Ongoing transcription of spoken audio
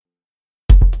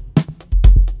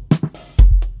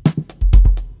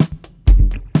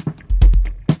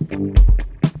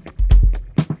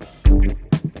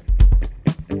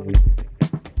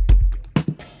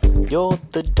You're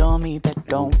the dummy that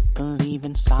don't believe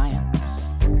in science.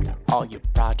 All your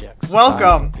projects.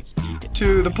 Welcome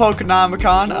to the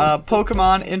Pokenomicon,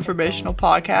 Pokemon informational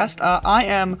podcast. I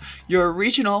am your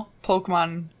regional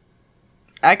Pokemon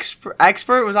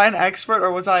expert. Was I an expert or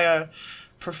was I a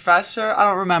professor? I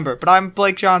don't remember, but I'm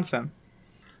Blake Johnson.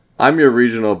 I'm your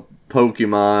regional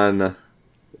Pokemon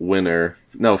winner.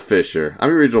 No, Fisher. I'm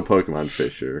your regional Pokemon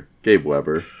Fisher. Gabe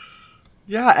Weber.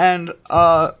 Yeah, and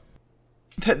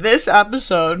this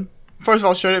episode, first of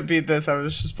all, shouldn't be this. I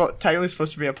was just technically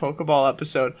supposed to be a Pokeball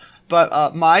episode,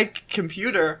 but my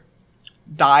computer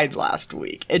died last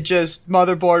week. It just,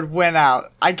 motherboard went out.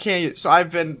 I can't, so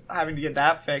I've been having to get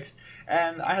that fixed,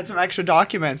 and I had some extra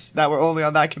documents that were only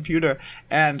on that computer,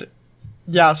 and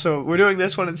yeah, so we're doing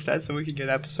this one instead so we can get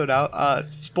an episode out.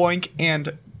 Spoink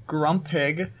and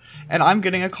Grumpig, and I'm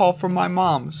getting a call from my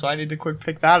mom, so I need to quick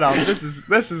pick that up.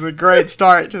 This is a great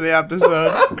start to the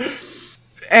episode.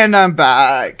 And I'm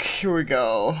back. Here we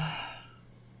go.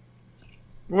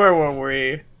 Where were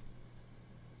we?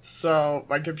 So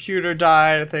my computer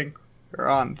died. I think we're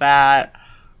on that.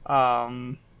 Let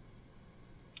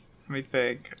me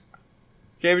think.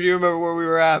 Gabe, do you remember where we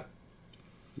were at?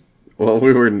 Well,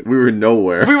 we were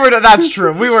nowhere. That's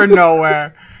true. We were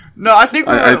nowhere. No, I think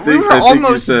we were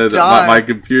almost you said done. My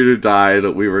computer died.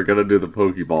 We were gonna do the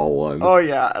Pokeball one. Oh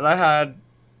yeah, and I had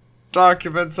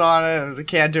documents on it, and I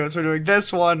can't do it, so we're doing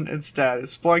this one instead.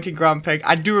 It's Spoink and Grumpig.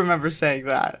 I do remember saying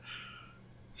that.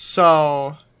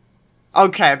 So,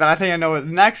 okay, then I think I know what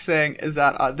the next thing is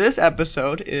that this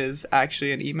episode is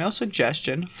actually an email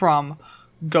suggestion from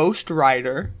Ghost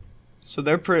Rider. So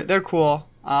they're cool.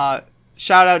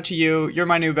 Shout out to you. You're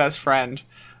my new best friend.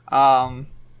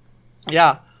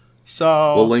 Yeah.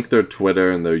 So we'll link their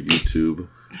Twitter and their YouTube.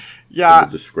 Yeah. In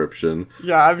the description.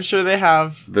 Yeah, I'm sure they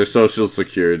have their social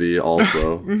security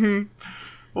also. Mm-hmm.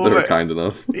 Well, they were kind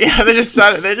enough. Yeah, they just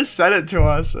said it to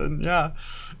us, and yeah.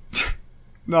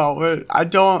 No, I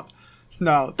don't.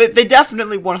 No, they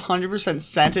definitely 100%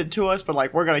 sent it to us, but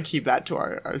like we're gonna keep that to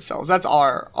ourselves. That's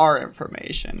our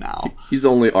information now. He's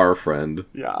only our friend.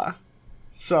 Yeah.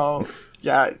 So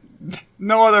yeah,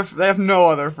 they have no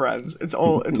other friends. It's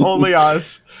only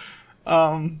us.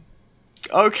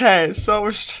 Okay, so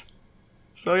we'll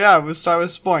start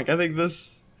with Spoink. I think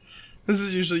this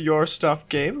is usually your stuff,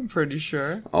 Gabe, I'm pretty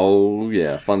sure. Oh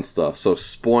yeah, fun stuff. So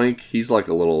Spoink, he's like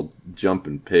a little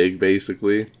jumping pig,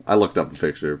 basically. I looked up the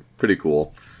picture. Pretty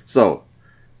cool. So,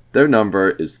 their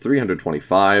number is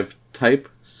 325, type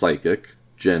Psychic,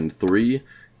 Gen 3,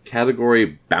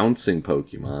 category Bouncing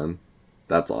Pokemon.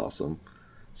 That's awesome.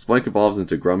 Spoink evolves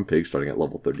into Grumpig starting at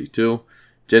level 32.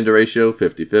 Gender ratio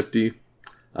 50-50.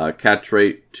 Catch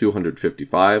rate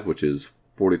 255, which is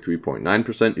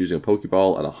 43.9% using a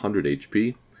Pokeball at 100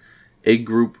 HP. Egg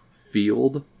group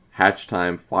Field. Hatch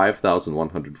time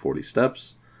 5,140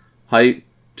 steps. Height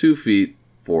 2 feet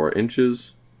 4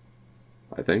 inches.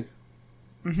 I think.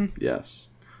 Mm-hmm. Yes.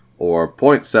 Or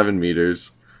 0.7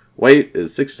 meters. Weight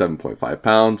is 67.5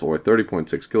 pounds or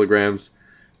 30.6 kilograms.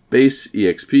 Base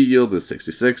EXP yield is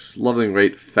 66. Leveling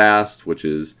rate fast, which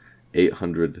is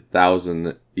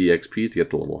 800,000 EXP to get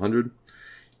to level 100.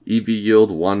 EV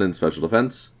yield 1 in special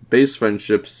defense. Base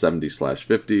friendship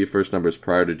 70/50. First number is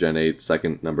prior to Gen 8.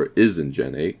 Second number is in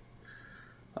Gen 8.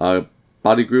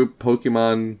 Body group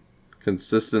Pokemon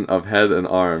consistent of head and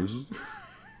arms.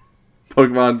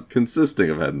 Pokemon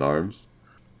consisting of head and arms.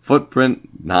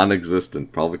 Footprint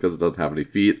non-existent, probably because it doesn't have any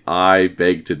feet. I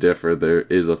beg to differ. There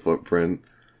is a footprint.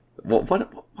 Why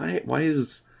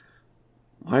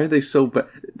are they so bad?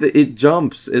 It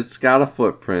jumps. It's got a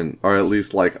footprint, or at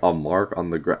least like a mark on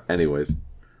the ground. Anyways.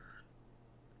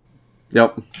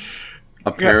 Yep.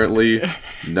 Apparently,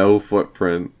 no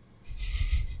footprint.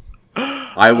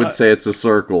 I would say it's a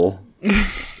circle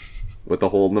with a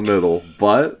hole in the middle,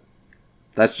 but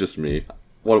that's just me.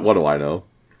 What do I know?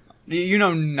 You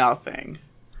know nothing.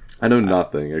 I know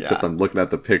nothing, except I'm looking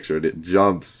at the picture and it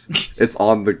jumps. It's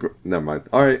on the... Never mind.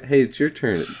 Alright, hey, it's your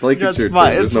turn. Blake, it's your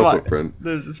turn. There's no footprint.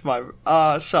 It's fine.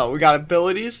 So, we got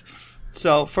abilities.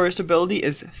 So, first ability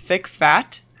is Thick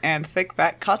Fat. And Thick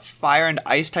Fat cuts fire and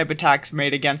ice type attacks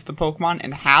made against the Pokemon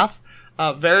in half.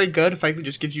 Very good. Effectively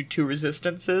just gives you 2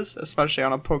 resistances, especially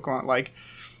on a Pokemon like...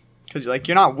 Because like,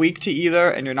 you're not weak to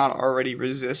either, and you're not already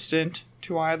resistant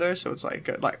to either. So, it's like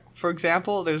good. Like, for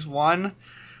example, there's one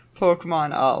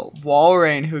Pokemon,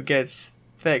 Walrein, who gets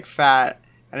Thick Fat,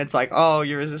 and it's like, oh,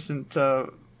 you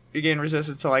gain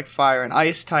resistance to like fire and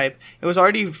ice type. It was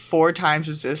already 4 times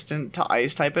resistant to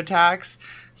ice type attacks,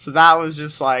 so that was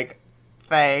just like,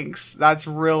 thanks, that's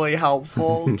really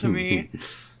helpful to me.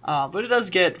 But it does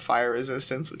get fire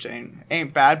resistance, which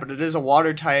ain't bad, but it is a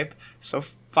water type, so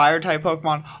Fire-type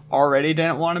Pokemon already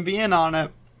didn't want to be in on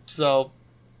it. So,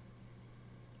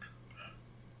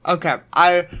 okay,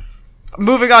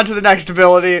 moving on to the next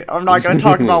ability. I'm not going to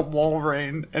talk about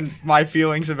Walrein and my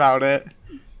feelings about it,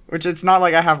 which it's not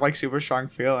like I have like super strong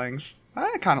feelings.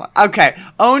 I kind of like. Okay,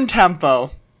 Own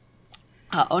Tempo.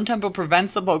 Own Tempo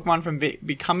prevents the Pokemon from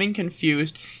becoming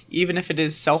confused, even if it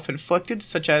is self-inflicted,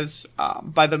 such as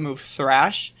by the move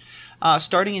Thrash.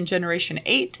 Starting in Generation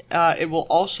 8, it will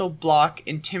also block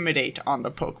Intimidate on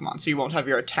the Pokemon, so you won't have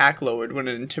your attack lowered when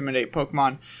an Intimidate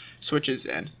Pokemon switches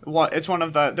in. It's one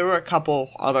of the... There were a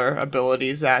couple other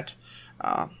abilities that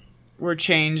were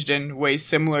changed in ways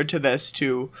similar to this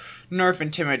to nerf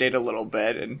Intimidate a little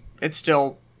bit, and it's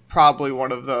still probably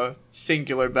one of the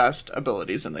singular best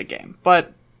abilities in the game.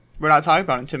 But we're not talking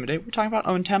about Intimidate, we're talking about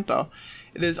Own Tempo.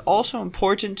 It is also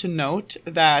important to note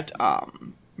that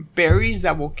berries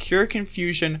that will cure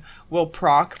confusion will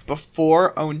proc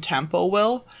before Own Tempo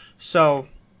will. So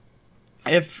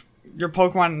if your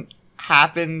Pokemon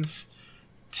happens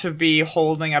to be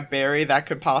holding a berry that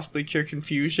could possibly cure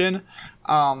confusion,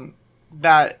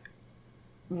 that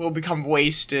will become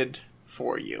wasted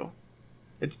for you.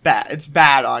 It's bad. It's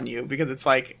bad on you because it's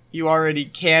like you already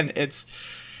can. Because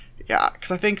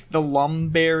I think the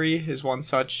Lumberry is one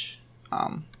such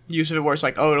use of it where it's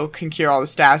like, it can cure all the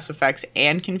status effects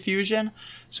and confusion.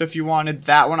 So if you wanted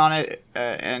that one on it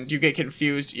and you get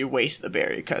confused, you waste the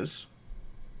berry because,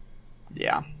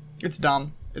 it's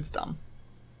dumb. It's dumb.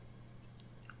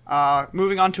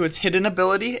 Moving on to its hidden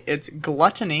ability, it's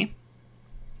Gluttony.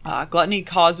 Gluttony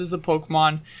causes the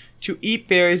Pokemon to eat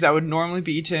berries that would normally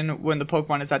be eaten when the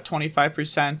Pokemon is at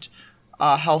 25%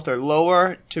 health or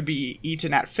lower to be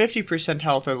eaten at 50%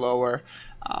 health or lower.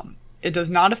 It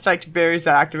does not affect berries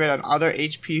that activate on other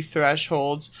HP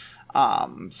thresholds,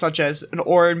 such as an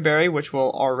Oran Berry, which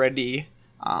will already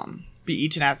be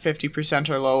eaten at 50%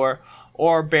 or lower,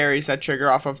 or berries that trigger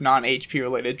off of non-HP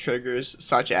related triggers,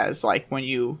 such as like when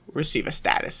you receive a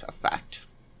status effect.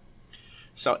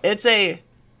 So it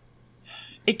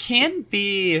can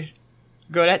be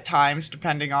good at times,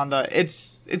 depending on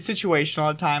it's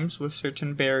situational at times with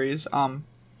certain berries.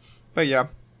 But yeah,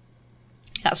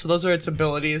 so those are its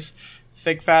abilities.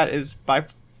 Thick Fat is by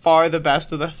far the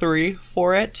best of the three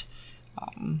for it.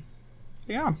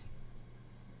 Yeah.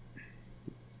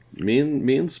 Me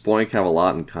and Spoink have a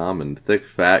lot in common. Thick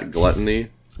Fat, Gluttony.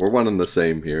 We're one and the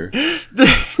same here.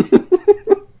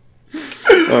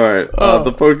 Alright,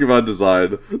 the Pokemon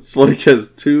design. Spoink has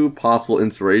two possible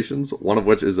inspirations, one of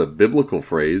which is a biblical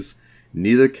phrase.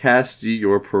 Neither cast ye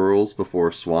your pearls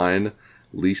before swine,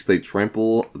 lest they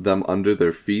trample them under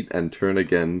their feet and turn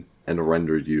again and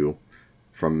render you.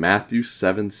 From Matthew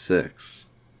 7:6.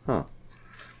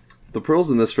 The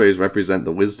pearls in this phrase represent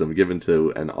the wisdom given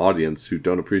to an audience who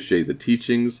don't appreciate the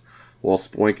teachings, while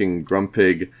Spoink and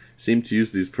Grumpig seem to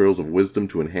use these pearls of wisdom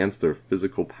to enhance their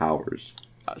physical powers.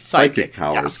 Psychic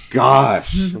powers. Yeah.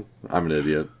 Gosh! I'm an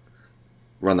idiot.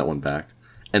 Run that one back.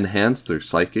 Enhance their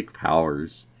psychic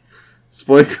powers.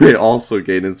 Spoink may also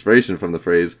gain inspiration from the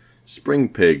phrase, Spring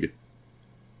Pig.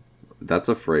 That's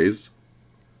a phrase?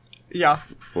 Yeah.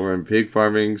 For in pig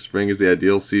farming, spring is the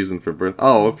ideal season for birth.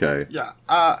 Oh, okay. Yeah.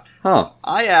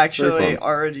 I actually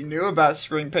already knew about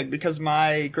Spring Pig because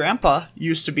my grandpa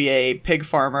used to be a pig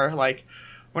farmer, like,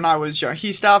 when I was young.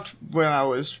 He stopped when I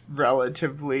was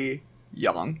relatively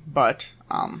young, but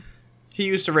he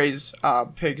used to raise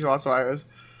pigs lots of hours.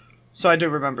 So I do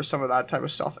remember some of that type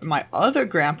of stuff. And my other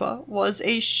grandpa was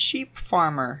a sheep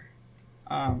farmer.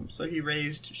 So he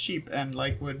raised sheep and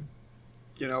would,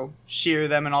 shear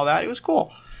them and all that. It was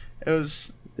cool. I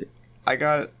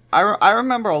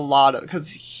remember a lot of,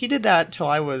 because he did that till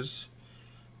I was,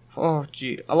 a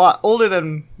lot older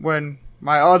than when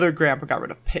my other grandpa got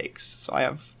rid of pigs. So I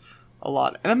have a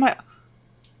lot. And then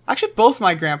actually both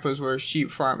my grandpas were sheep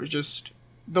farmers. Just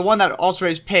the one that also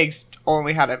raised pigs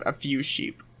only had a few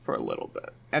sheep for a little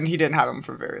bit. And he didn't have them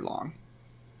for very long.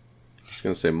 I was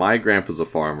going to say, my grandpa's a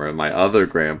farmer, and my other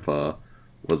grandpa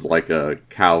was like a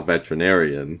cow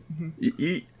veterinarian.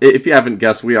 Mm-hmm. If you haven't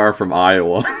guessed, we are from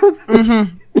Iowa.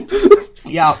 Mm-hmm.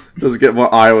 Yeah. Doesn't get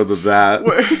more Iowa than that.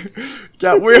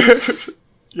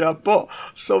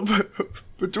 So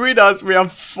between us, we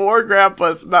have 4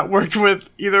 grandpas that worked with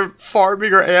either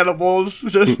farming or animals.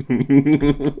 Just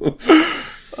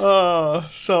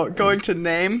so going to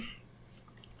name.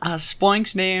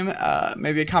 Spoink's name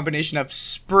may be a combination of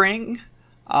spring,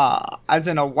 as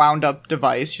in a wound-up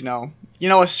device, a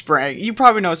spring. You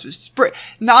probably know spring,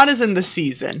 not as in the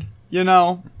season,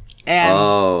 and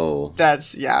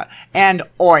that's, and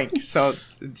oink, so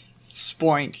it's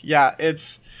Spoink. Yeah,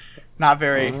 it's not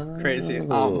very crazy.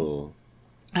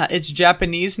 Its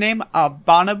Japanese name,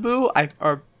 Banabu,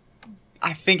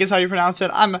 I think is how you pronounce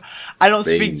it. I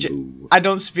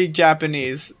don't speak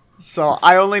Japanese, so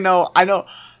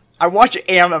I watch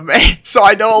anime, so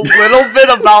I know a little bit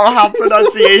about how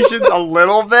pronunciations a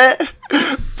little bit,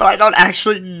 but I don't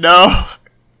actually know.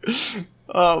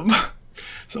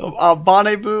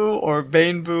 Banebu or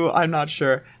Banebu, I'm not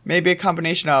sure. Maybe a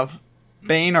combination of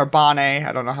Bane or Bane,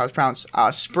 I don't know how it's pronounced.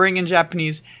 Spring in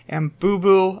Japanese, and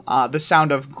Boo-boo, the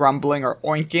sound of grumbling or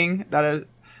oinking. That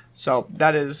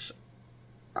is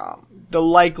the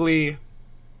likely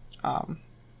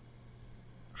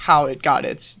how it got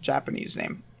its Japanese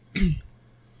name.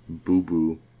 Boo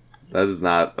boo. That is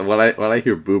not when I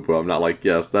hear boo boo, I'm not like,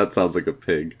 yes, that sounds like a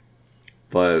pig.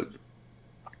 But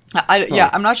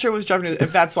I'm not sure it was Japanese,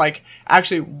 if that's like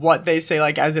actually what they say,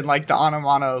 like as in like the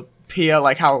onomatopoeia,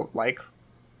 like how like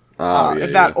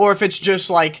or if it's just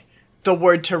like the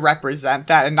word to represent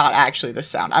that and not actually the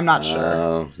sound. I'm not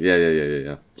sure.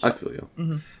 Yeah. I feel you.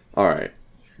 Mm-hmm. All right.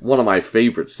 One of my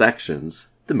favorite sections,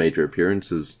 the major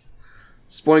appearances.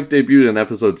 Spoink debuted in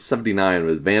episode 79 of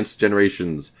Advanced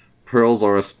Generations. Pearls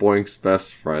are a Spoink's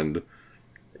best friend.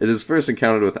 It is first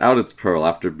encountered without its pearl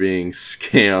after being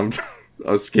scammed.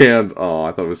 Scanned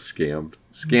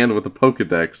with a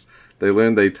Pokedex. They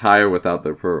learn they tire without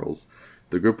their pearls.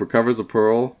 The group recovers a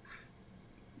pearl.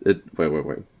 Wait.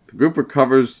 The group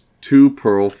recovers 2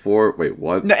 pearl for... Wait,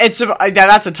 what? No, that's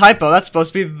a typo. That's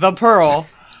supposed to be the pearl.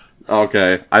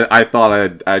 Okay. I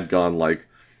thought I'd gone like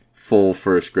full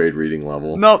first grade reading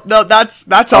level. No, that's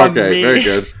on me. Okay, very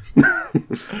good.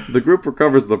 The group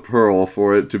recovers the pearl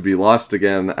for it to be lost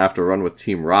again after a run with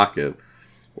Team Rocket,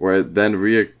 where it then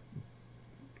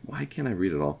Why can't I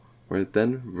read it all? Where it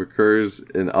then recurs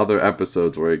in other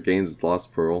episodes where it gains its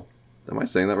lost pearl. Am I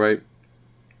saying that right?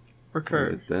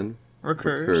 Recurs.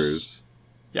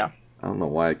 Yeah. I don't know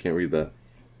why I can't read that.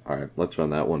 Alright, let's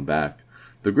run that one back.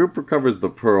 The group recovers the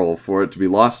pearl for it to be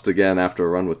lost again after a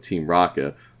run with Team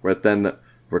Rocket, where it then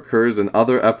recurs in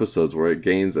other episodes where it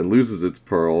gains and loses its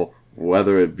pearl,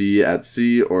 whether it be at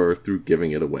sea or through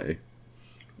giving it away.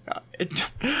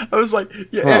 I was like,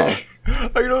 yeah.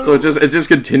 Huh. So it just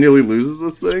continually loses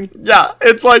this thing? Yeah,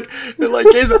 it's like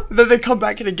then they come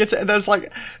back and it gets it, and then it's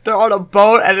like they're on a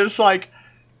boat and it's like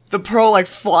the pearl like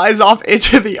flies off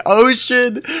into the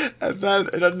ocean, and then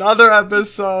in another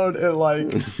episode it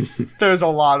like there's a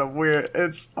lot of weird.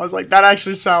 I was like, that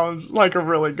actually sounds like a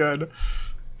really good.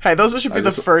 Hey, those should be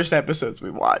the first episodes we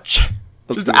watch.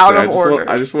 Just out of order.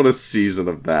 I just want a season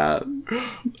of that.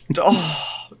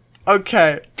 Oh,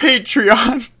 okay,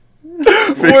 Patreon.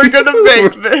 We're gonna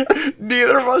make this.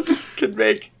 Neither of us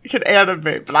can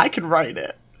animate, but I can write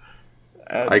it.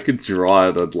 And I could draw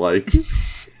it on like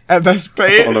MS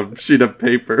Paint on a sheet of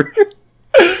paper.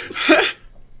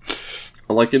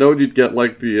 Like, you know when you'd get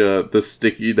like the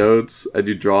sticky notes and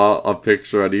you draw a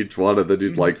picture on each one and then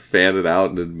you'd like fan it out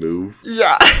and then move.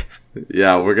 Yeah.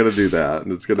 Yeah, we're gonna do that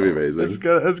and it's gonna be amazing. It's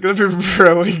gonna be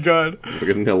really good. We're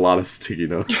gonna need a lot of sticky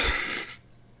notes.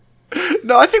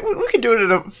 No, I think we can do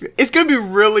it it's gonna be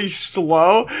really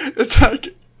slow. It's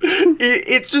like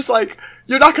it's just like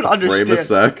you're not gonna understand. Frame a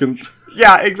second.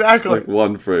 Yeah, exactly. It's like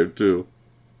one frame too.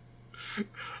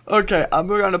 Okay, I'm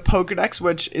moving on to Pokedex,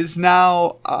 which is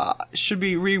now should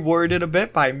be reworded a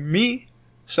bit by me,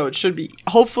 so it should be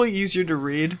hopefully easier to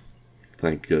read.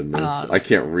 Thank goodness. I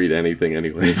can't read anything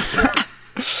anyways.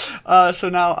 So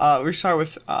now we start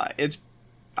with its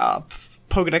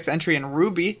Pokedex entry in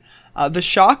Ruby. The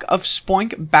shock of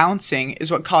Spoink bouncing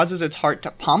is what causes its heart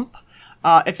to pump.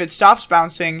 If it stops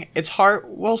bouncing, its heart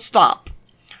will stop.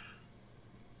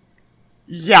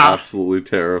 Yeah. Absolutely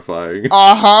terrifying.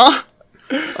 Uh-huh.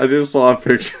 I just saw a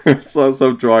picture. I saw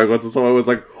some drawing once and someone was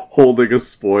like holding a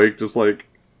Spoink, just like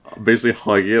basically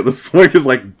hugging it. The Spoink is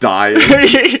like dying.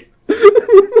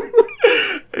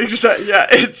 Yeah,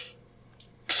 it's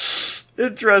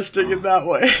interesting in that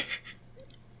way.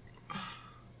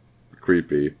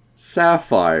 Creepy.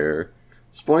 Sapphire.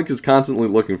 Spoink is constantly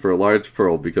looking for a large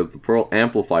pearl because the pearl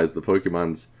amplifies the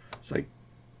Pokemon's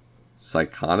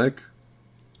psychokinetic?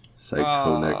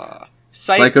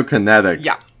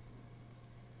 Yeah.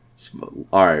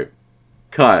 Alright.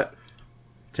 Cut.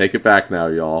 Take it back now,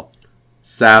 y'all.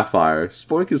 Sapphire.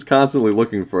 Spoink is constantly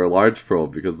looking for a large pearl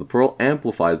because the pearl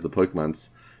amplifies the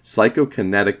Pokemon's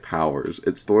psychokinetic powers.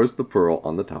 It stores the pearl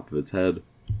on the top of its head.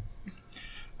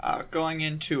 Going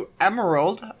into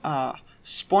Emerald,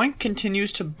 Spoink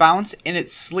continues to bounce in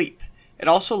its sleep. It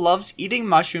also loves eating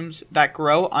mushrooms that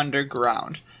grow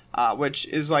underground, which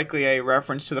is likely a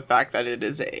reference to the fact that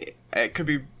it could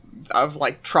be of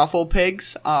like truffle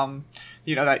pigs,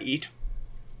 that eat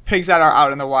pigs that are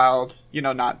out in the wild,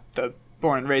 not the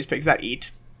born and raised pigs that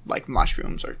eat like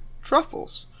mushrooms or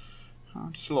truffles.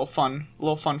 Just a little fun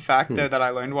fact there that I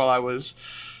learned while I was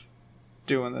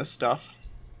doing this stuff.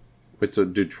 Wait, so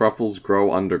do truffles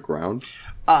grow underground?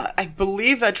 I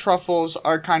believe that truffles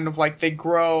are kind of like they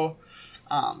grow,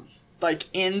 like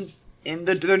in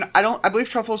the. I believe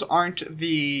truffles aren't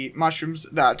the mushrooms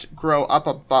that grow up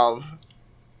above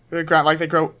the ground, like they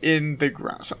grow in the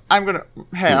ground. So I'm gonna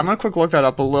quick look that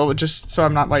up a little, just so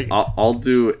I'm not like. I'll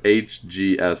do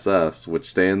HGSS, which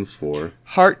stands for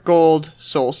Heart Gold,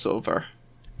 Soul Silver.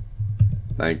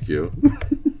 Thank you.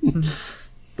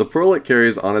 The pearl it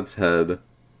carries on its head.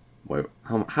 Wait,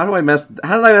 how did I mess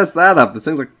that up? This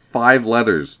thing's like 5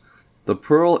 letters. The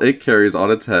pearl it carries on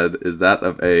its head is that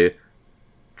of a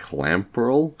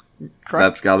clamperl. Correct.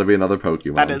 That's got to be another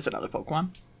Pokemon. That is another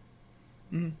Pokemon.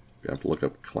 You have to look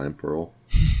up clamperl.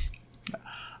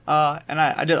 And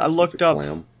I looked up.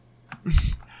 Clam.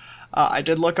 I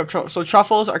did look up so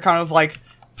truffles are kind of like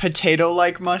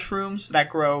potato-like mushrooms that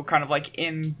grow kind of like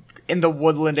in the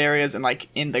woodland areas and like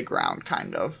in the ground,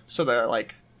 kind of. So they're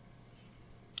like,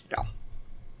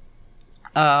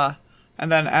 yeah. And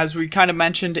then, as we kind of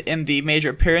mentioned in the major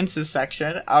appearances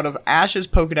section, out of Ash's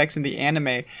Pokedex in the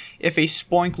anime, if a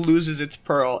Spoink loses its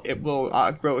pearl, it will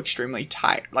grow extremely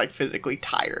tired, like physically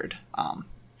tired.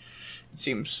 It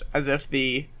seems as if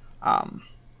the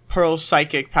pearl's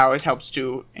psychic powers helps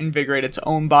to invigorate its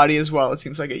own body as well. It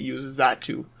seems like it uses that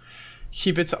to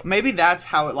keep its. Maybe that's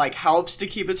how it like helps to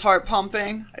keep its heart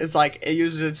pumping. It's like it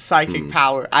uses its psychic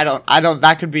power. I don't.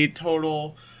 That could be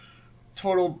total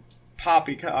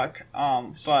poppycock.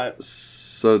 But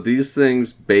so these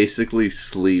things basically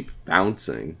sleep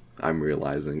bouncing. I'm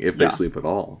realizing if they sleep at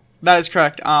all. That is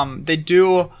correct. They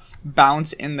do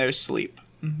bounce in their sleep.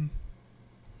 Mm-hmm.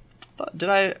 Did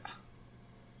I?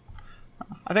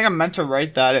 I think I meant to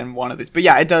write that in one of these, but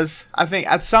yeah, it does. I think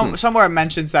at somewhere it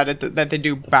mentions that that they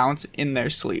do bounce in their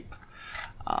sleep.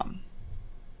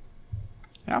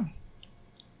 Yeah.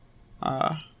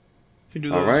 Could do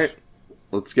those. All right.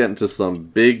 Let's get into some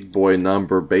big boy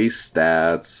number base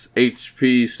stats.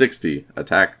 HP 60,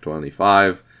 attack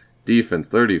 25, defense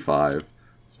 35,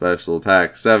 special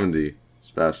attack 70,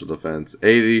 special defense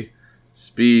 80,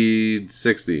 speed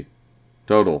 60.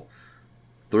 Total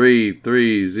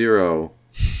 330.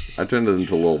 I turned it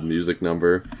into a little music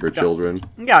number for children.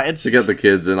 Yeah, it's to get the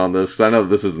kids in on this, because I know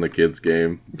this isn't a kid's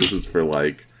game. This is for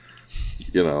like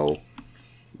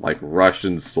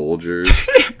Russian soldiers.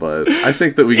 But I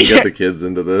think that we can get the kids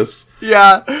into this.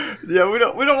 Yeah. We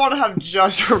don't want to have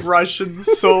just Russian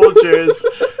soldiers.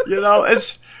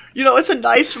 It's a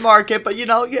nice market, but we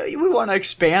want to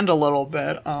expand a little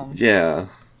bit. Yeah.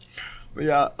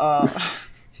 Yeah.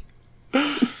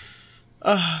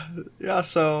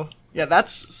 So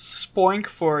that's Spoink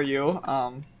for you.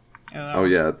 Oh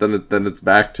yeah, then it's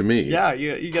back to me. Yeah,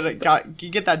 you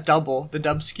get that double, the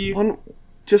dubski.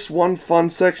 Just one fun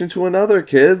section to another,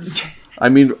 kids. I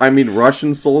mean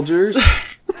Russian soldiers.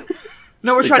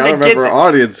 No, we're trying to get our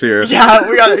audience here. Yeah,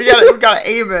 we gotta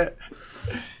aim it.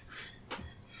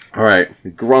 All right,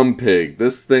 Grumpig.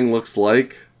 This thing looks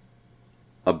like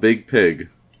a big pig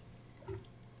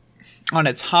on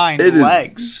its hind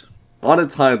legs. On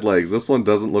its hind legs. This one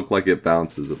doesn't look like it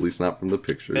bounces, at least not from the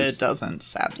pictures. It doesn't,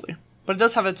 sadly, but it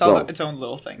does have its own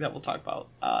little thing that we'll talk about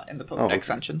in the Pokedex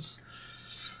extensions.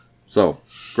 So,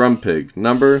 Grumpig,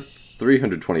 number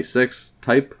 326,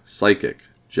 type Psychic,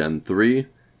 Gen 3,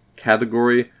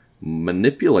 category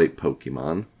Manipulate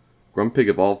Pokemon. Grumpig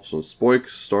evolves from Spoink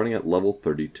starting at level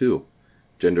 32.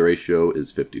 Gender ratio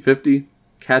is 50-50.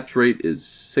 Catch rate is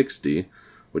 60,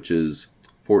 which is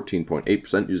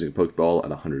 14.8% using a Pokeball at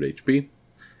 100 HP.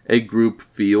 Egg group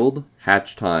field,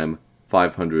 hatch time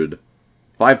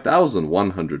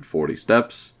 5,140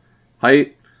 steps.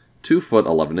 Height 2 foot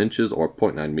 11 inches or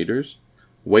 0.9 meters.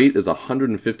 Weight is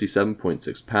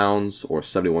 157.6 pounds or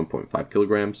 71.5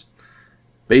 kilograms.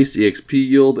 Base EXP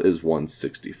yield is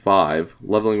 165.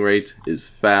 Leveling rate is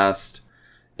fast.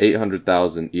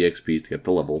 800,000 EXP to get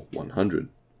to level 100.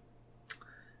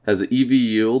 Has an EV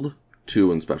yield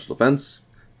 2 in special defense.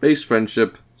 Base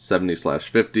friendship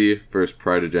 70/50. First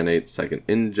prior to Gen 8, second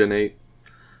in Gen 8.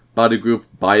 Body group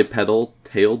bipedal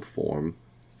tailed form.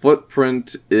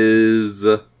 Footprint is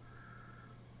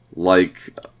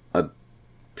like a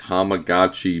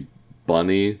Tamagotchi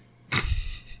bunny.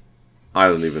 I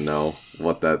don't even know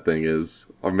what that thing is.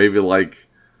 Or maybe like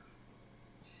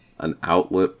an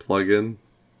outlet plug-in.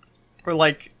 Or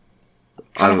like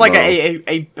kind of like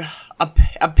a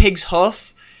pig's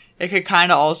hoof. It could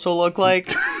kind of also look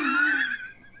like.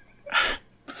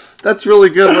 That's really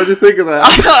good. What'd you think of that?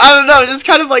 I don't know. It just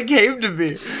kind of like came to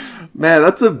me. Man,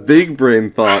 that's a big brain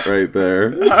thought right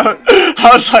there. I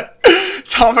was like,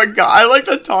 Tamagotchi. I like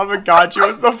that Tamagotchi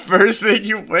was the first thing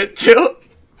you went to.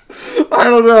 I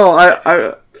don't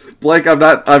know. Blake, I'm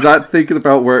not thinking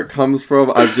about where it comes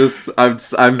from. I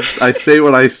say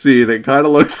what I see, and it kind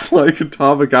of looks like a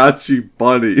Tamagotchi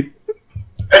bunny.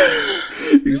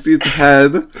 You see its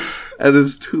head and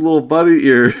its two little bunny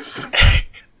ears.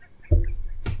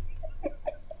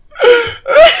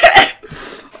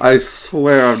 I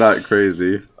swear I'm not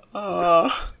crazy.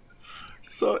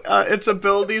 Its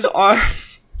abilities are,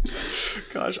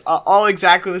 all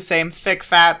exactly the same. Thick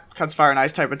Fat, cuts fire and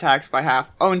ice type attacks by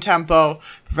half. Own Tempo,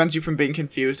 prevents you from being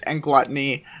confused. And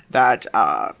Gluttony, that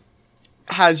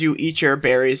has you eat your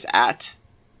berries at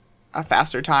a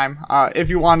faster time. If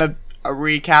you want a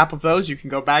recap of those, you can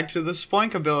go back to the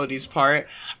Spoink abilities part.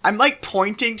 I'm like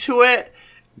pointing to it,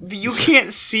 but you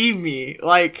can't see me.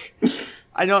 Like,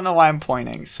 I don't know why I'm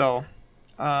pointing. So,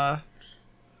 the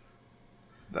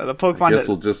Pokemon. I guess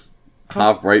we'll just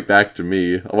hop right back to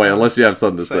me. Oh, wait, unless you have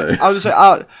something to say. I'll just say,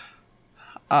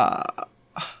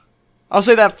 I'll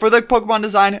say that for the Pokemon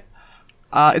design,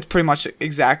 it's pretty much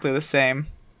exactly the same.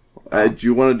 Do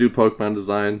you want to do Pokemon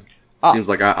design? Seems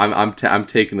like I'm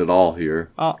taking it all here.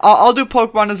 I'll do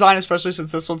Pokemon design, especially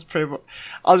since this one's pretty.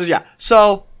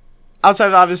 So, outside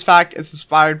of the obvious fact, it's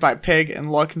inspired by Pig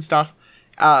and look and stuff.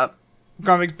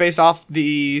 Grumpig based off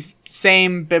the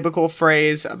same biblical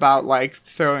phrase about like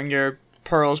throwing your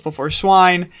pearls before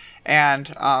swine,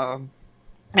 and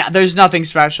there's nothing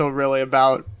special really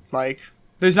about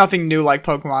there's nothing new like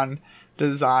Pokemon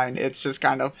design. It's just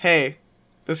kind of, hey,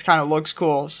 this kind of looks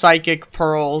cool. Psychic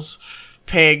pearls,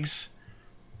 pigs.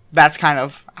 That's kind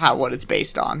of what it's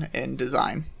based on in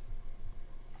design.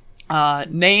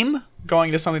 Name,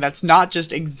 going to something that's not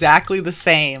just exactly the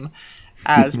same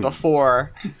as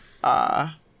before.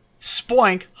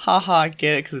 Spoink, haha,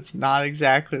 get it, because it's not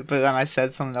exactly, but then I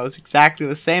said something that was exactly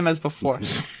the same as before.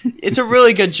 It's a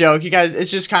really good joke, you guys. It's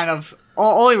just kind of,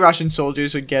 only Russian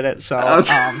soldiers would get it, so,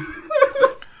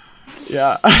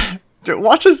 yeah. Dude,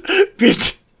 watch us,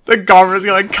 the government's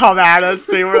gonna come at us,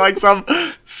 they were like some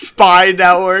spy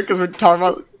network, because we're talking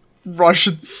about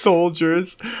Russian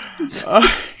soldiers.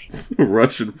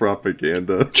 Russian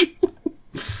propaganda.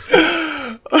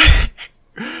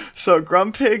 So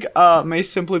Grumpig may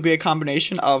simply be a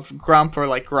combination of grump or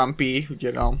like grumpy,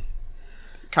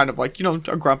 kind of like,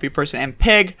 a grumpy person, and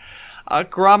pig.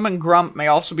 Grum and grump may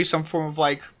also be some form of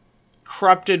like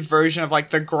corrupted version of like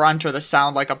the grunt or the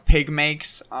sound like a pig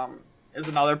makes, is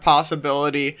another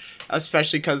possibility,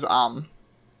 especially because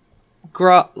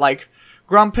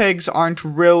Grumpigs aren't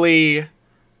really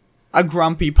a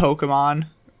grumpy Pokemon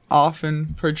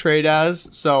often portrayed as,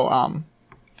 so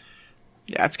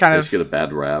yeah, it's kind they of just get a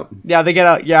bad rap. Yeah, they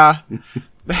get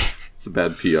It's a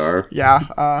bad PR.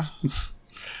 Yeah,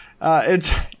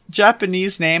 its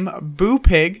Japanese name Boo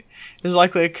Pig is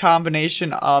likely a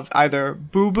combination of either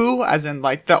boo boo, as in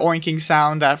like the oinking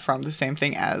sound that from the same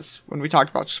thing as when we talked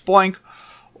about Spoink,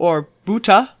 or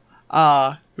buta,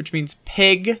 which means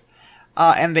pig,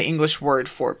 and the English word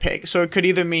for pig. So it could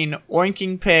either mean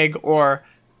oinking pig or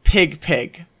pig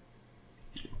pig.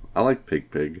 I like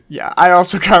pig pig. Yeah, I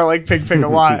also kind of like pig pig a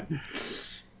lot.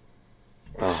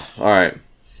 Alright,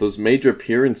 those major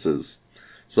appearances.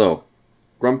 So,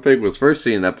 Grumpig was first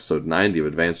seen in episode 90 of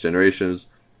Advanced Generations,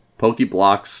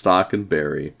 Pokeblock, Stock, and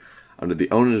Berry, under the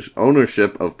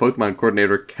ownership of Pokemon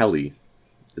coordinator Kelly.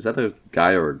 Is that a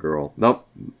guy or a girl? Nope,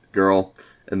 girl.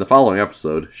 In the following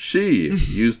episode, she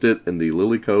used it in the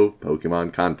Lily Cove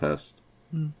Pokemon contest.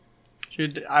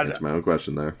 That's my own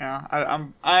question there. Yeah,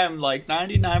 I am like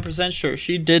 99% sure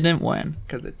she didn't win,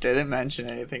 because it didn't mention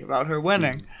anything about her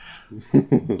winning.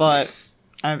 But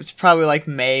it's probably like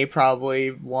May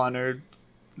probably won, or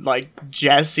like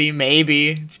Jessie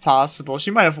maybe. It's possible.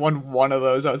 She might have won one of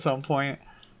those at some point.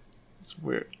 It's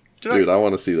weird. Dude, I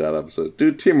want to see that episode.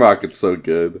 Dude, Team Rocket's so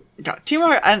good. God, Team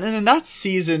Rocket, and in that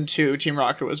season 2, Team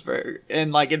Rocket was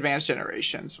in like Advanced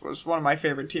Generations, was one of my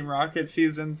favorite Team Rocket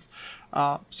seasons,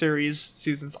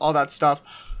 seasons, all that stuff.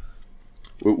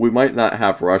 We might not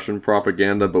have Russian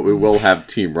propaganda, but we will have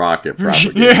Team Rocket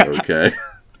propaganda, okay?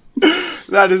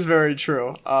 That is very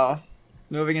true.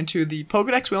 Moving into the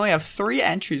Pokedex, we only have 3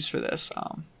 entries for this,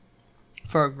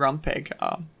 for Grumpig.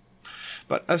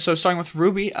 So starting with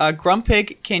Ruby,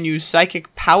 Grumpig can use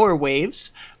psychic power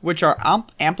waves, which are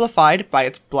amplified by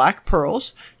its black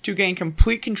pearls, to gain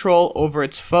complete control over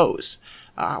its foes.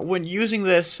 When using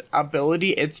this ability,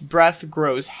 its breath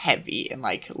grows heavy and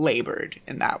like labored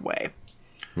in that way.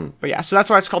 But yeah, so that's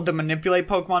why it's called the Manipulate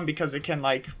Pokemon, because it can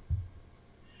like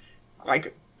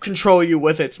control you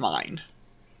with its mind.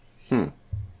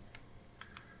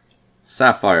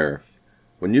 Sapphire.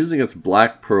 When using its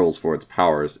black pearls for its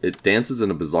powers, it dances in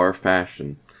a bizarre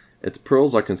fashion. Its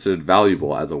pearls are considered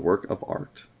valuable as a work of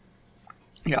art.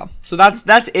 Yeah, so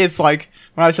that's it's like,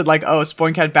 when I said like, oh,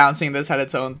 Spoink had bouncing, this had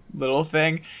its own little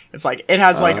thing. It's like, it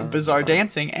has like bizarre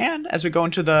dancing, and as we go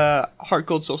into the Heart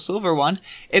Gold Soul Silver one,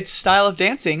 its style of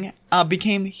dancing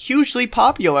became hugely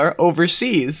popular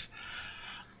overseas.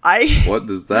 What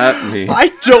does that mean? I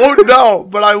don't know,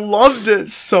 but I loved it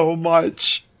so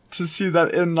much to see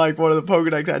that in like one of the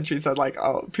Pokedex entries that like,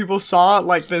 oh, people saw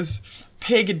like this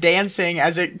pig dancing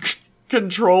as it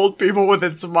controlled people with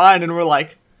its mind, and were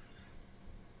like,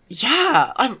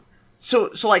 yeah, I'm so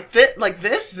like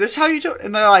this. Is this how you do it?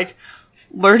 And they're like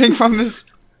learning from this.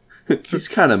 He's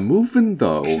kind of moving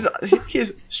though.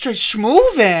 He's straight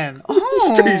Shmoovin.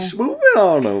 Oh, Straight Shmoovin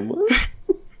on him.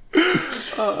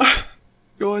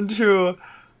 Going to,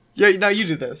 yeah. Now you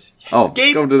do this. Oh,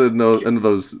 Gabe, go to into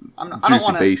those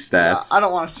juicy base stats. Yeah, I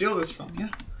don't want to steal this from you.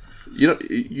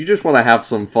 You just want to have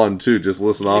some fun too. Just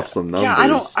listen off some numbers.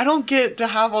 Yeah, I don't get to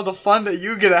have all the fun that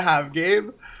you get to have,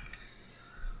 Gabe.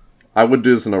 I would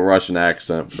do this in a Russian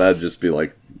accent, but that'd just be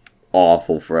like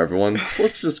awful for everyone. So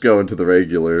let's just go into the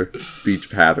regular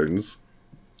speech patterns.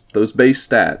 Those base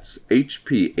stats: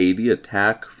 HP 80,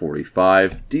 attack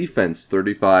 45, defense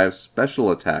 35, special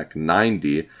attack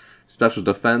 90, special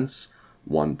defense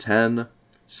 110,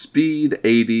 speed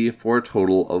 80 for a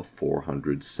total of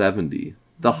 470.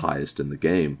 The highest in the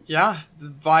game. Yeah,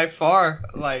 by far,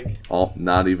 like. Oh,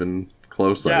 not even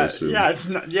close, I assume. Yeah, it's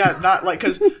not. Yeah, not like,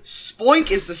 because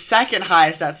Spoink is the second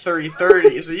highest at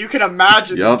 3030, so you can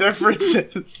imagine the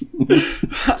differences.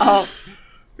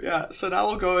 Yeah, so now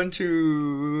we'll go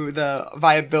into the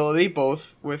viability,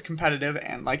 both with competitive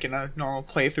and like in a normal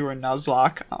playthrough or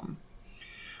Nuzlocke.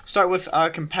 Start with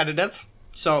competitive.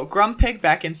 So Grumpig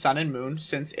back in Sun and Moon,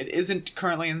 since it isn't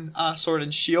currently in Sword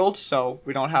and Shield, so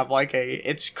we don't have like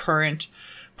its current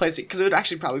place, because it would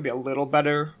actually probably be a little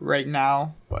better right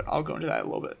now, but I'll go into that a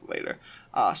little bit later.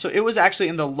 So it was actually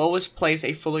in the lowest place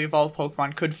a fully evolved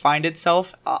Pokemon could find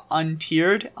itself,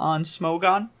 untiered on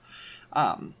Smogon.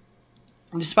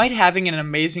 Despite having an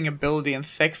amazing ability in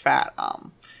Thick Fat,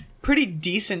 pretty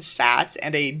decent stats,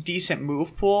 and a decent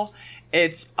move pool,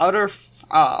 its utter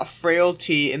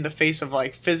frailty in the face of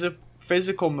like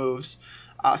physical moves,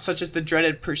 such as the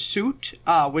dreaded Pursuit,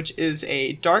 which is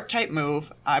a dark type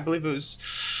move. I believe it was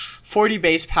 40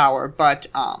 base power, but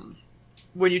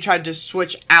when you tried to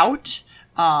switch out,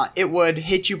 it would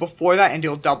hit you before that and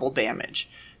deal double damage.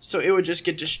 So it would just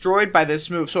get destroyed by this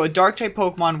move. So a dark type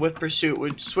Pokemon with Pursuit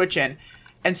would switch in,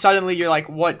 and suddenly you're like,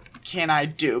 what can I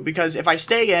do? Because if I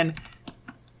stay in,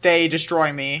 they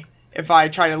destroy me. If I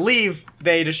try to leave,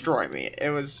 they destroy me. It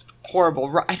was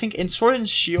horrible. I think in Sword and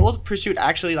Shield, Pursuit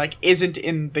actually like isn't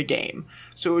in the game,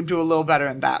 so it would do a little better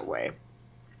in that way.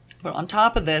 But on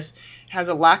top of this, it has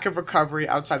a lack of recovery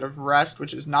outside of rest,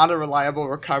 which is not a reliable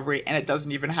recovery, and it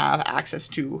doesn't even have access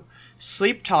to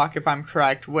Sleep Talk, if I'm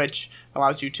correct, which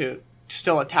allows you to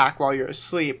still attack while you're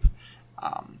asleep.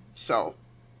 So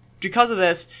because of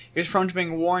this, it was prone to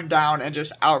being worn down and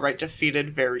just outright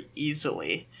defeated very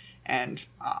easily. And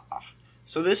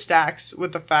so this stacks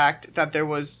with the fact that there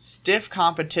was stiff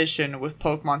competition with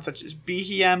Pokemon such as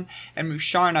Behem and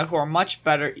Musharna, who are much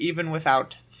better even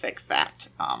without Thick Fat,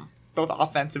 both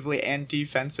offensively and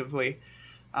defensively.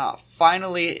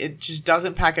 Finally, it just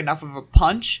doesn't pack enough of a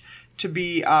punch to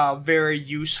be very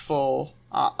useful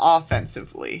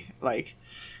offensively.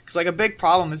 Because a big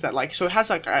problem is that so it has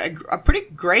a pretty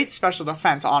great special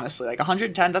defense, honestly.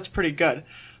 110, that's pretty good.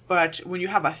 But when you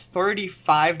have a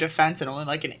 35 defense and only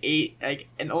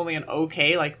only an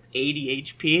okay 80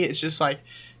 HP, it's just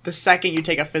the second you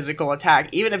take a physical attack,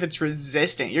 even if it's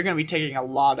resistant, you're going to be taking a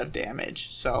lot of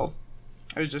damage. So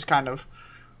it was just kind of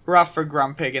rough for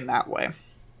Grumpig in that way.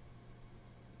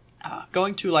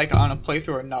 Going to on a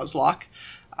playthrough or Nuzlocke,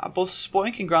 both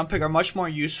Spoink and Grumpig are much more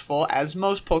useful, as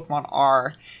most Pokemon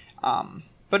are,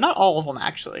 but not all of them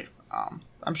actually.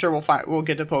 I'm sure we'll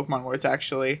get to Pokemon where it's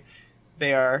actually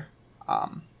they are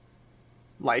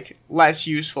less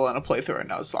useful in a playthrough or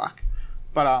Nuzlocke,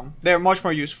 but they're much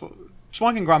more useful.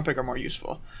 Spoink and Grumpig are more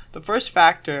useful. The first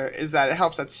factor is that it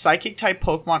helps that Psychic type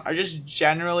Pokemon are just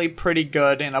generally pretty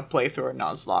good in a playthrough or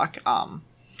Nuzlocke.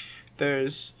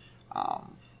 There's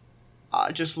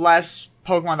just less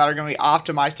Pokemon that are going to be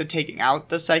optimized to taking out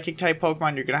the Psychic type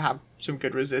Pokemon. You're going to have some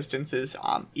good resistances,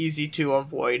 easy to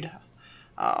avoid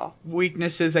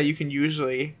weaknesses that you can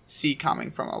usually see coming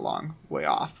from a long way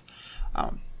off.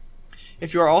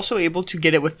 If you are also able to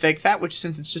get it with Thick Fat, which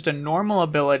since it's just a normal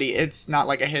ability, it's not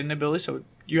a hidden ability, so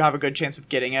you have a good chance of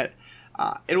getting it.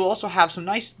 It will also have some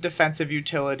nice defensive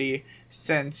utility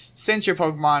since your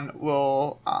Pokemon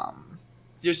will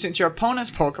since your opponent's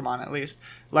Pokemon at least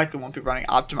likely won't be running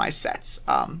optimized sets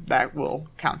that will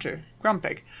counter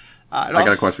Grumpig. I got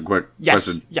a question.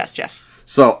 Question. Yes.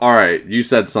 So, all right, you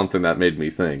said something that made me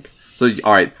think. So,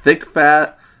 all right, thick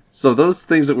fat. So those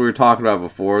things that we were talking about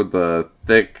before, the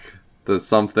thick, the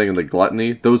something, and the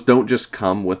gluttony, those don't just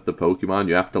come with the Pokemon.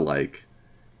 You have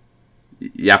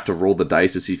to roll the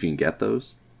dice to see if you can get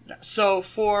those. So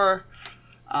so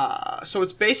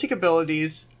it's basic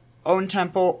abilities, own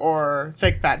tempo, or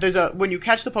thick fat. When you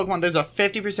catch the Pokemon, there's a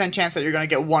 50% chance that you're gonna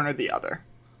get one or the other.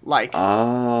 Okay.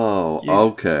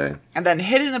 And then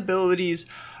hidden abilities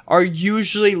are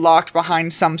usually locked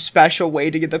behind some special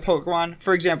way to get the Pokemon.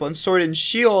 For example, in Sword and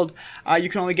Shield, you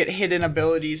can only get hidden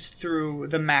abilities through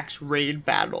the max raid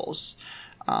battles,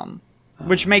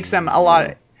 which makes them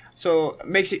so it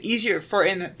makes it easier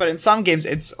but in some games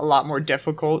it's a lot more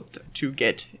difficult to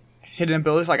get hidden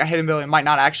abilities. Like a hidden ability might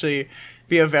not actually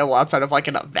be available outside of like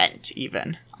an event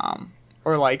even,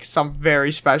 or like some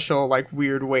very special like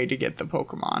weird way to get the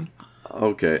Pokemon.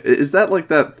 Okay. Is that like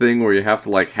that thing where you have to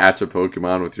like hatch a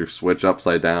Pokemon with your Switch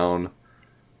upside down?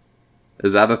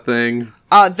 Is that a thing?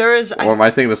 There is. Or am I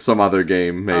thinking of some other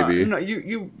game, maybe? No,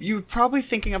 you're probably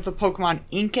thinking of the Pokemon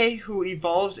Inkay, who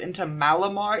evolves into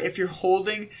Malamar if you're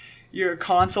holding your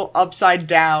console upside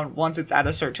down once it's at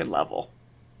a certain level.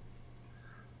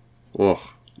 Ugh.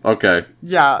 Okay.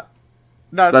 Yeah.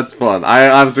 That's fun. I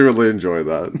honestly really enjoy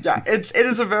that. Yeah, it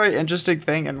is a very interesting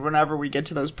thing, and whenever we get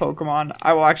to those Pokemon,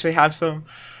 I will actually have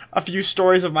a few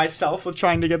stories of myself with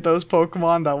trying to get those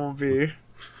Pokemon. That will be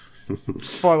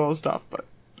fun little stuff, but...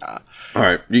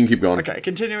 Alright, you can keep going. Okay,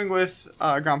 continuing with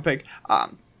Grumpig.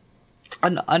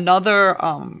 Another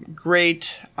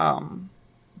great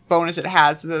bonus it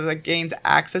has is that it gains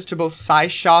access to both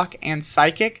Psyshock and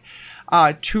Psychic.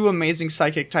 Two amazing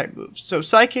Psychic type moves. So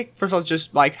Psychic, first of all,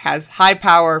 just like has high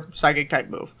power Psychic type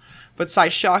move. But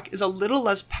Psyshock is a little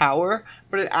less power,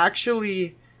 but it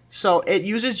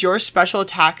uses your special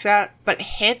attack stat, but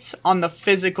hits on the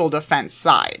physical defense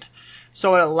side.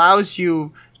 So it allows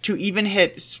you to even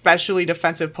hit specially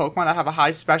defensive Pokemon that have a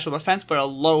high special defense, but a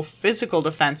low physical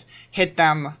defense, hit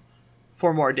them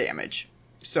for more damage.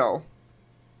 So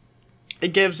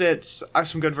it gives it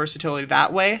some good versatility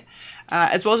that way.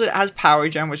 As well as it has Power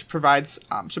Gem, which provides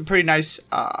some pretty nice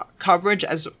coverage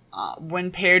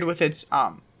when paired with its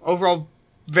overall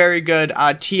very good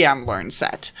TM learn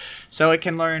set. So it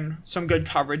can learn some good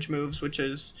coverage moves, which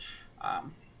does a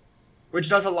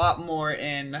lot more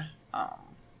in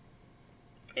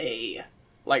a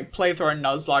like playthrough or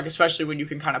Nuzlocke, especially when you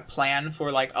can kind of plan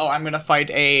for like, oh, I'm gonna fight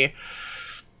a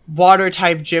water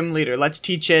type gym leader. Let's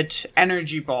teach it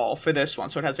Energy Ball for this one,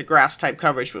 so it has a grass type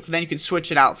coverage move. Then you can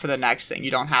switch it out for the next thing.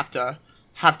 You don't have to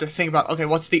think about, okay,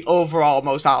 what's the overall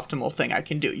most optimal thing I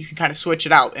can do. You can kind of switch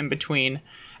it out in between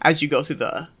as you go through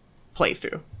the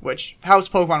playthrough, which helps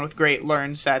Pokemon with great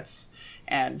learn sets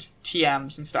and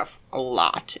TMs and stuff a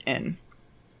lot in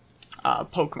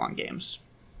Pokemon games.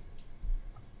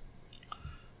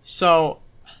 So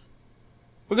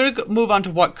we're gonna move on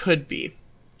to what could be.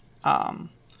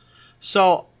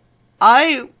 So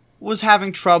I was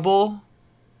having trouble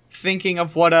thinking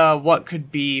of what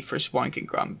could be for Spoink and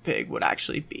Grumpig would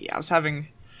actually be. I was having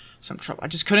some trouble. I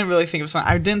just couldn't really think of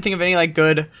something. I didn't think of any like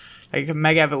good, like a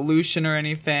Mega Evolution or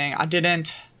anything. I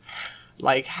didn't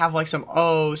like have like some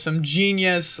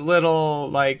genius little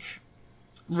like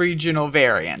regional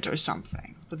variant or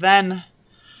something. But then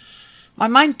my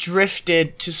mind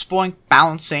drifted to Spoink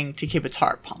bouncing to keep its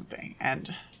heart pumping,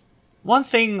 and one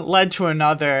thing led to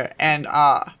another, and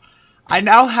I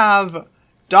now have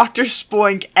Dr.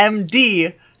 Spoink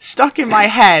MD stuck in my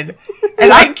head,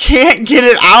 and I can't get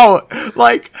it out.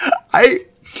 I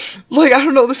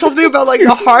don't know, there's something about like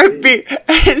the heartbeat,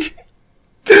 and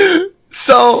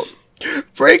so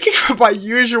breaking from my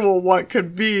usual what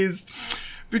could be's,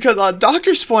 because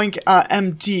Dr. Spoink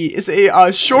MD is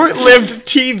a short-lived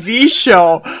TV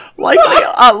show,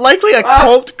 likely a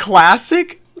cult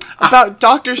classic, about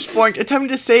Dr. Spoink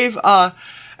attempting to save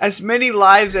as many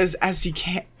lives as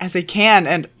they can,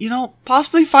 and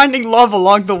possibly finding love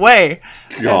along the way.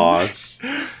 Gosh.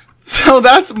 So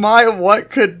that's my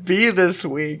what could be this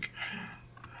week.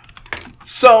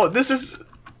 So this is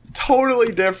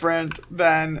totally different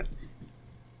than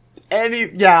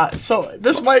so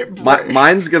this might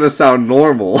mine's gonna sound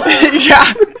normal.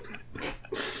 Yeah.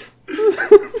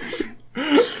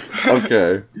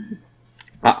 Okay.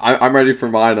 I'm ready for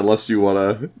mine, unless you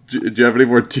wanna... Do you have any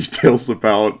more details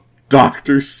about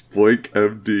Dr. Spoink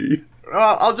MD?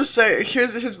 I'll just say,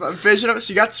 here's his vision of it.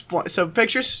 So you got Spoink. So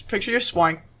picture your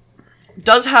Spoink.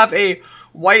 does have a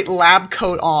white lab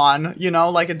coat on, you know,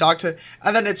 like a doctor,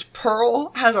 and then its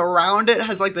pearl has around it,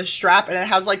 has like the strap, and it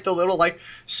has like the little like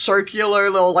circular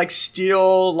little like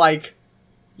steel, like,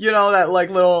 you know, that like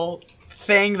little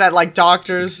thing that like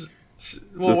doctors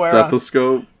will wear. The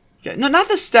stethoscope? Yeah, no, not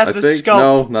the stethoscope. I think,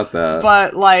 no, not that.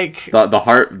 But like the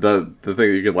heart, the thing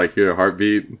you could like hear a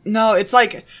heartbeat. No, it's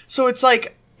like, so it's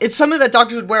like, it's something that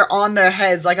doctors would wear on their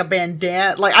heads, like a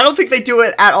bandana. Like, I don't think they do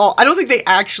it at all. I don't think they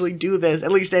actually do this,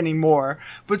 at least anymore.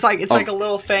 But it's like a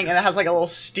little thing, and it has like a little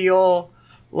steel,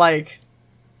 like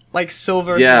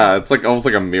silver. Yeah, it's like almost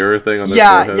like a mirror thing on their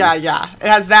forehead. Yeah. It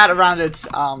has that around its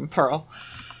pearl.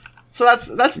 So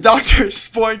that's Dr.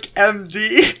 Spoink,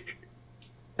 MD.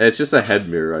 It's just a head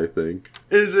mirror, I think.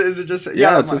 Is it just?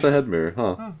 Yeah, it's just a head mirror,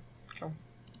 huh? Oh, cool.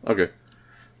 Okay.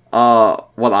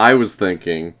 What I was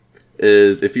thinking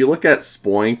is if you look at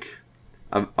Spoink,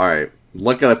 alright,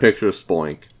 look at a picture of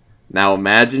Spoink. Now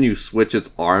imagine you switch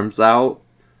its arms out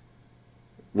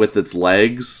with its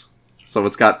legs. So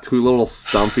it's got two little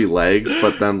stumpy legs,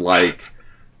 but then like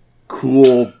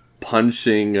cool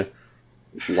punching,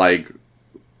 like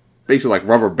basically like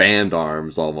rubber band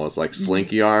arms almost, like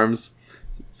slinky arms.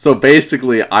 So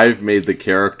basically, I've made the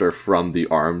character from the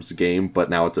ARMS game, but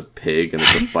now it's a pig and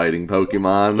it's a fighting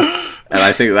Pokemon. And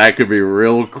I think that could be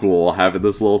real cool, having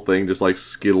this little thing just like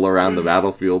skittle around the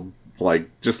battlefield, like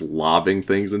just lobbing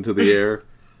things into the air.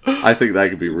 I think that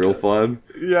could be real fun.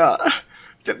 Yeah.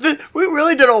 We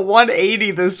really did a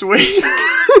 180 this week.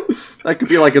 That could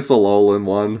be like it's a Alolan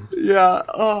one. Yeah.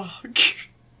 Oh.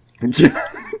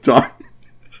 Yeah.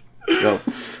 No.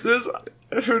 This...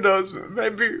 Who knows?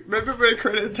 Maybe we're gonna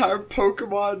create an entire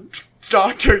Pokemon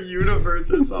Doctor universe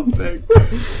or something in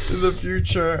the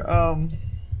future.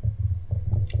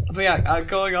 But yeah,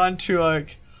 going on to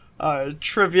like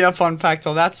trivia, fun facts,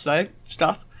 all that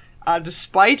stuff.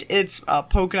 Despite its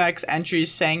Pokedex entries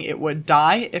saying it would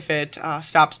die if it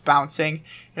stops bouncing,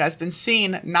 it has been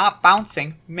seen not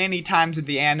bouncing many times in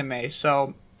the anime.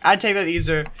 So I'd take that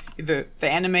either the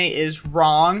anime is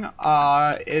wrong,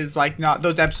 is like not,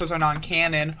 those episodes are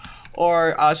non-canon,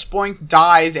 or Spoink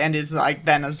dies and is like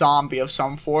then a zombie of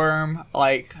some form,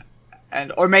 like,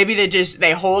 and or maybe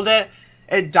they hold it,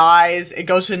 it dies, it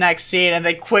goes to the next scene, and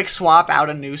they quick swap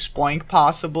out a new Spoink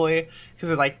possibly, because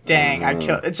they're like, dang, I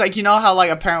killed. It's like, you know how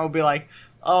like a parent will be like,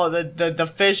 oh,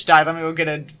 the fish died, let me go get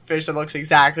a fish that looks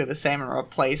exactly the same and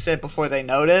replace it before they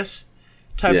notice.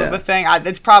 Type of a thing.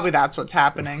 It's probably that's what's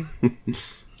happening.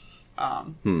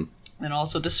 And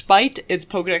also, despite its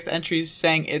Pokedex entries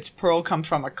saying its pearl comes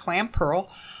from a Clamperl,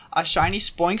 a shiny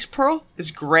Spoink's pearl is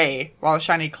gray, while a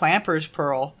shiny Clamper's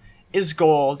pearl is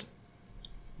gold.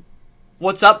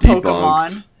 What's up,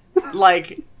 Pokemon?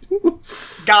 Like,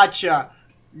 gotcha.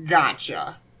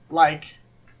 Like,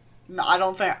 no, I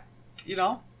don't think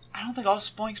all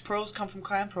Spoink's pearls come from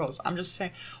Clamperls. I'm just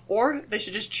saying. Or they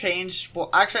should just change... Well,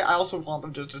 actually, I also want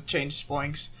them just to change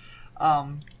Spoink's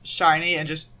shiny and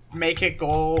just make it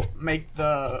gold, make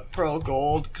the pearl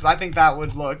gold, because I think that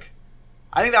would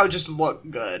just look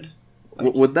good.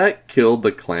 Like, would that kill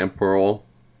the Clamperl?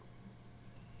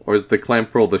 Or is the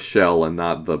Clamperl the shell and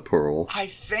not the pearl? I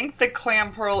think the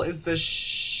Clamperl is the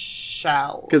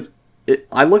shell. Because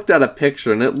I looked at a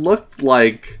picture and it looked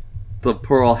like the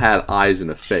pearl had eyes and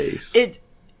a face. It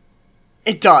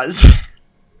does.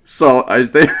 So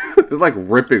they're like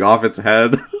ripping off its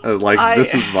head and like,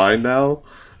 this is mine now?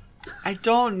 I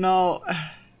don't know.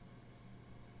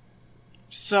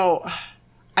 So,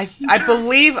 I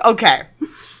believe, okay,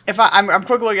 if I'm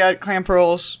quick looking at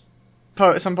Clamperl's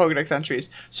some Pokedex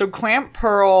entries. So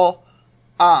Clamperl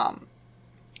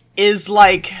is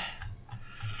like,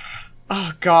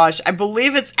 oh gosh, I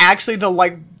believe it's actually the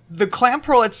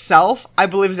Clamperl itself, I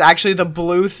believe, is actually the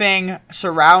blue thing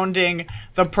surrounding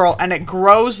the pearl, and it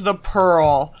grows the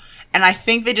pearl, and I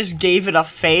think they just gave it a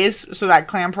face so that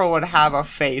Clamperl would have a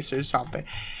face or something.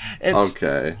 It's,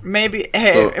 okay. Maybe,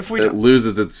 hey, so if we... It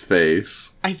loses its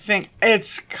face. I think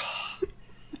it's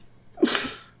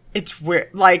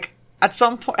weird. Like, at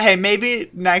some point, hey, maybe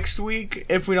next week,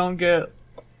 if we don't get...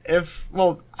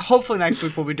 hopefully next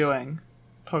week we'll be doing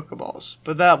Pokeballs.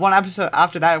 But the one episode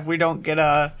after that, if we don't get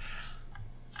a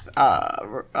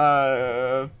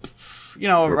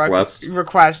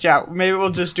request, yeah, maybe we'll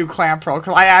just do Clamperl,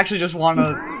 because I actually just want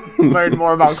to learn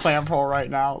more about Clamperl right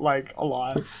now, like, a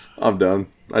lot. I'm done.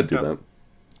 I'd do that.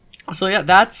 So yeah,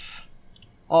 that's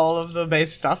all of the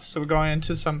base stuff. So we're going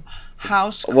into some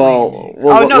house cleaning.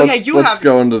 Well, let's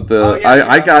go into the...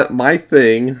 I got my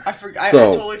thing. I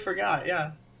totally forgot,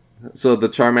 yeah. So the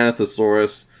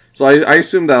Charmanothosaurus. So I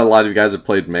assume that a lot of you guys have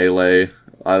played Melee.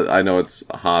 I know it's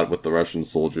hot with the Russian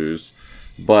soldiers.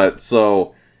 But,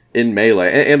 so, in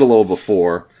Melee, and a little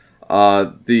before,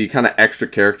 the kind of extra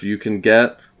character you can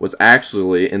get was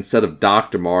actually, instead of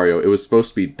Dr. Mario, it was supposed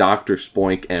to be Dr.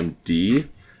 Spoink MD,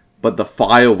 but the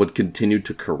file would continue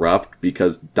to corrupt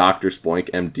because Dr.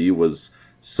 Spoink MD was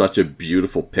such a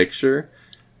beautiful picture.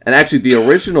 And actually, the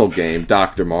original game,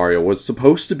 Dr. Mario, was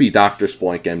supposed to be Dr.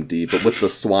 Spoink MD, but with the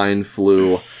swine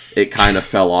flu, it kind of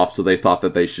fell off, so they thought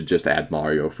that they should just add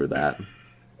Mario for that.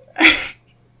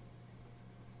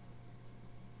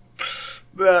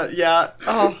 But, yeah,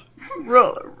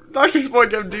 Dr.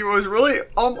 Spoink MD was really,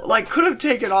 could have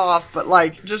taken off, but,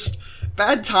 just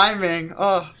bad timing.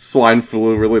 Swine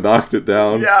flu really knocked it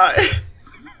down. Yeah.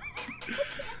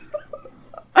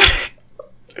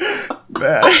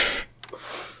 Man.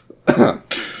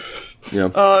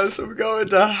 Yeah. So we go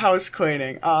into house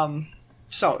cleaning.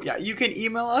 So yeah, you can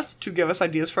email us to give us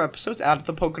ideas for episodes at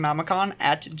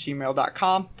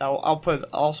thepokenomicon@gmail.com. I'll put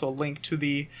also a link to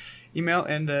the email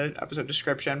in the episode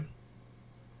description.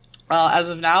 As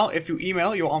of now, if you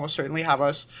email, you'll almost certainly have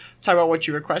us talk about what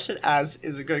you requested, as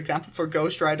is a good example for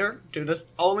Ghost Rider. Dude, this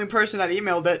only person that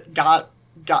emailed it got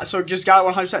it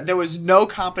 100%. There was no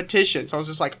competition. So I was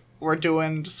just like, we're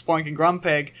doing Spoink and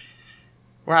Grumpig.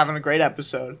 We're having a great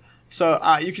episode. So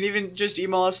you can even just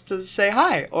email us to say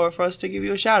hi, or for us to give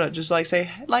you a shout out. Just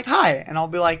say hi, and I'll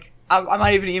be like, I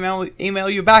might even email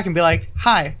you back and be like,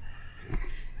 hi.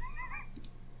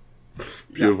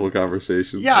 Beautiful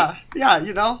conversations. Yeah,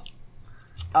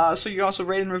 so you can also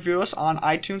rate and review us on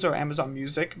iTunes or Amazon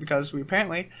Music, because we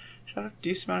apparently have a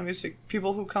decent amount of music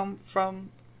people who come from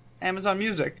Amazon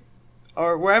Music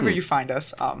or wherever you find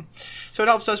us. So it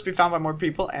helps us be found by more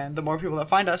people, and the more people that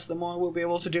find us, the more we'll be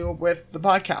able to do with the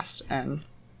podcast, and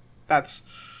that's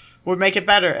would make it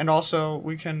better. And also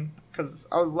we can, because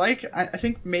I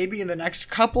think maybe in the next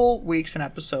couple weeks and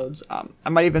episodes, I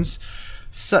might even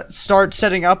start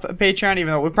setting up a Patreon, even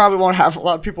though we probably won't have a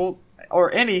lot of people or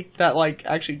any that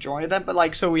actually join that,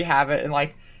 but so we have it, and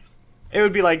it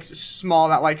would be small,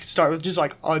 that start with just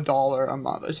 $1 a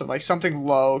month or something, something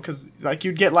low, because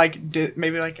you'd get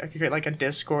maybe I could create a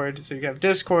Discord, so you have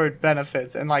Discord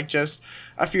benefits, and just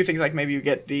a few things, maybe you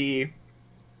get the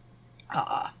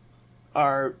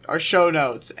our show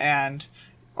notes, and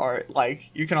or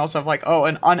you can also have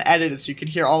an unedited, so you can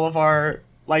hear all of our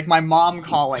my mom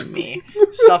calling me,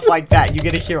 stuff like that. You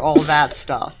get to hear all that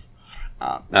stuff.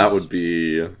 That would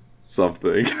be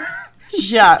something.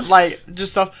 Yeah,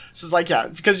 just stuff. So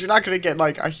it's because you're not gonna get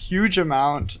a huge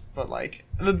amount, but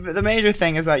the major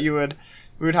thing is that we would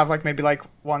have maybe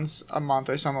once a month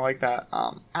or something like that.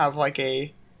 Have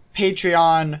a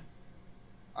Patreon,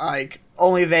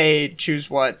 only they choose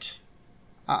what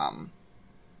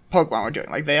Pokemon we're doing.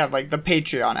 They have the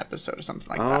Patreon episode or something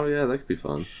like that. Oh yeah, that could be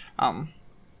fun.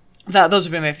 Those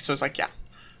would be my things. So it's yeah,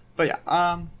 but yeah.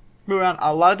 Moving on,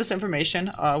 a lot of this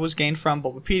information was gained from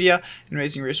Bulbapedia, an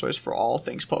amazing resource for all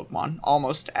things Pokemon,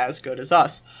 almost as good as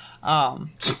us.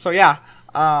 So yeah,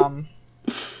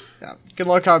 you can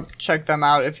look up, check them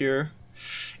out if you're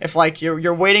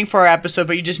waiting for our episode,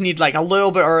 but you just need a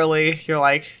little bit early.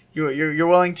 You're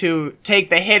willing to take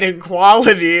the hit in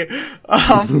quality.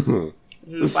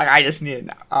 You're just I just need it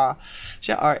now.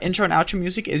 So yeah, our intro and outro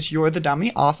music is "You're the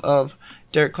Dummy" off of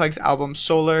Derek Clegg's album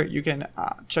Solar. You can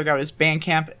check out his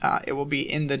Bandcamp. It will be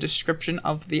in the description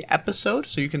of the episode,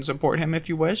 so you can support him if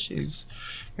you wish. He's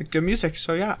good music.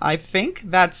 So yeah, I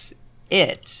think that's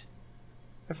it.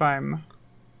 If I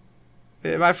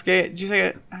forget, do you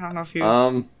think I don't know if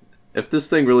you... If this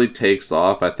thing really takes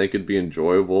off, I think it'd be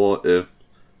enjoyable if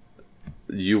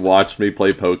you watch me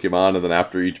play Pokemon, and then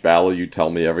after each battle you tell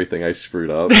me everything I screwed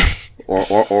up.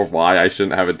 or why I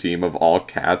shouldn't have a team of all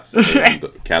cats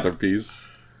and Caterpies.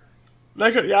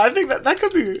 I think that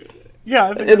could be... Yeah,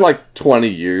 I think in 20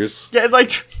 years. Yeah,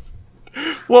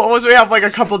 well, once we have a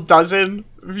couple dozen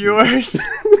viewers.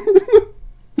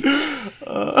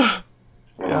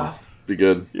 Yeah. Be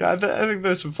good. Yeah, I think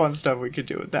there's some fun stuff we could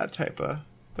do with that type of...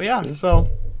 But yeah, so...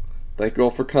 Thank you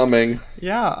all for coming.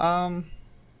 Yeah,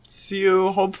 see you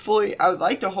hopefully... I would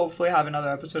like to hopefully have another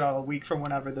episode out a week from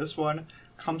whenever this one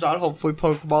comes out. Hopefully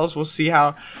Pokeballs. We'll see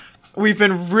how... We've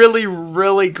been really,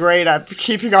 really great at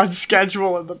keeping on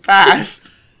schedule in the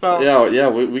past. So yeah,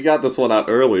 we got this one out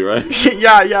early, right?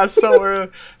 yeah. So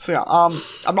yeah.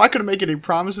 I'm not gonna make any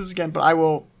promises again, but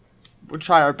we'll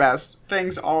try our best.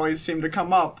 Things always seem to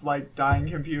come up, like dying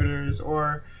computers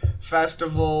or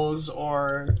festivals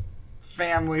or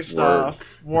family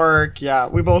stuff, work. Yeah,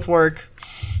 we both work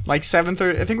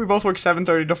 7:30. I think we both work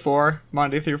 7:30 to 4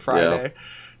 Monday through Friday. Yeah.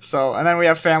 So, and then we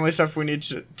have family stuff we need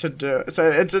to do.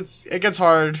 So it gets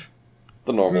hard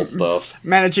The normal stuff.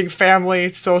 Managing family,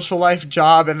 social life,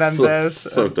 job, and then this.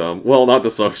 So dumb. Well, not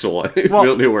the social life. Well, we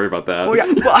don't need to worry about that. Well,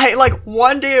 yeah. Well, hey, like,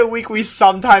 one day a week, we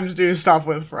sometimes do stuff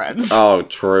with friends. Oh,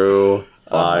 true.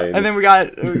 Fine. And then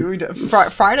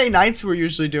Friday nights, we're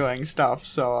usually doing stuff,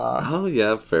 so, Oh,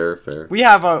 yeah, fair. We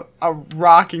have a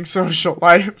rocking social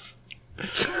life.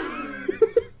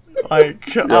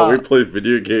 Like, yeah, we play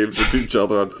video games with each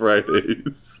other on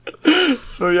Fridays.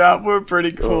 So, yeah, we're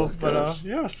pretty cool. Oh,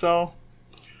 yeah, so...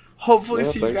 Hopefully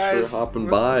see you guys for hopping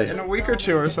by. in a week or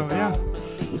two or something, yeah.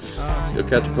 You'll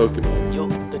catch a Pokemon. You're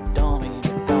the dummy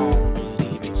that don't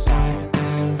believe in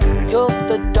science. You're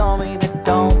the dummy that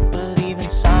don't believe